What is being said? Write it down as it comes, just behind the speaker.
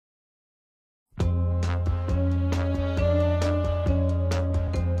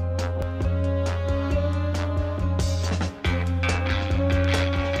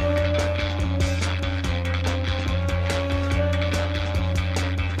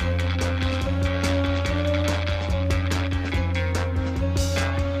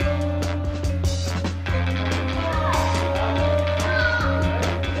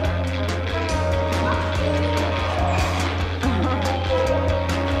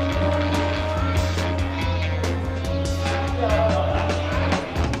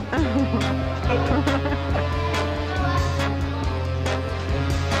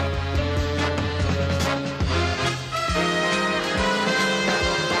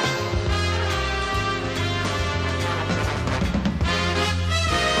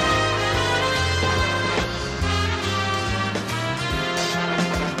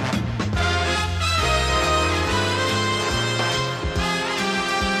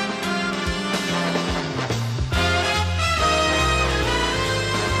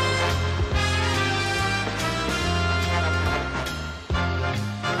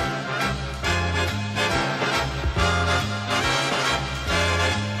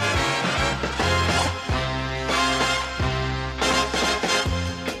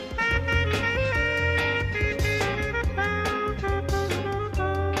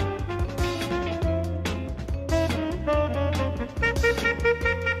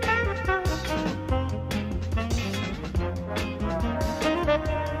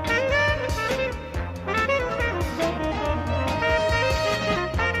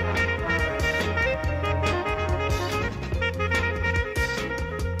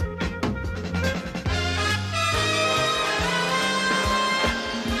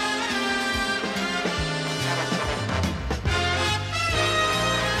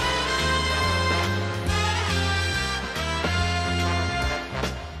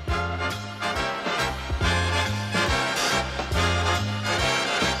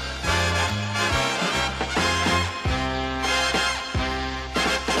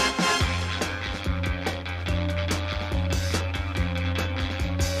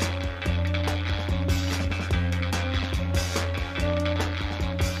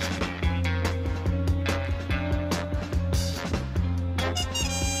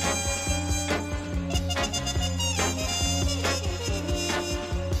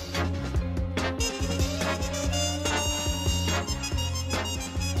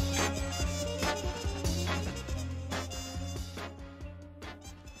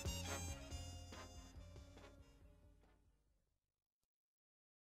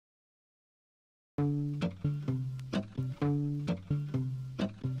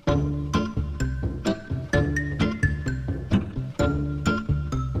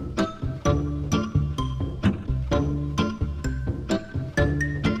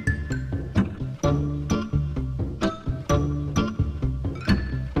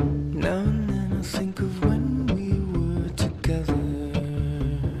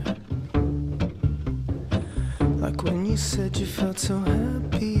you felt so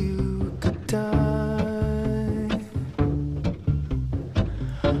happy you could die.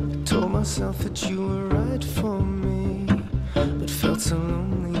 I told myself that you were right for me, but felt so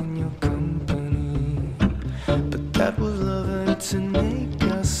lonely in your company. But that was love, and it's an ache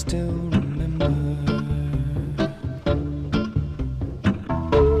I still remember.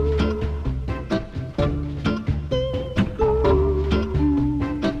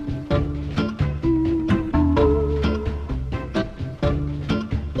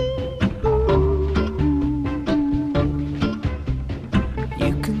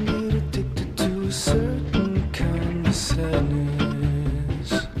 You can get addicted to a certain kind of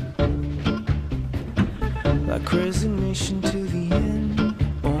sadness, like resignation to the end,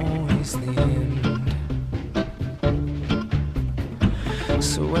 always the end.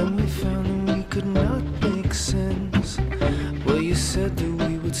 So when we found that we could not make sense, well, you said that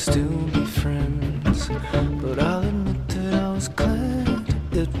we would still be friends, but I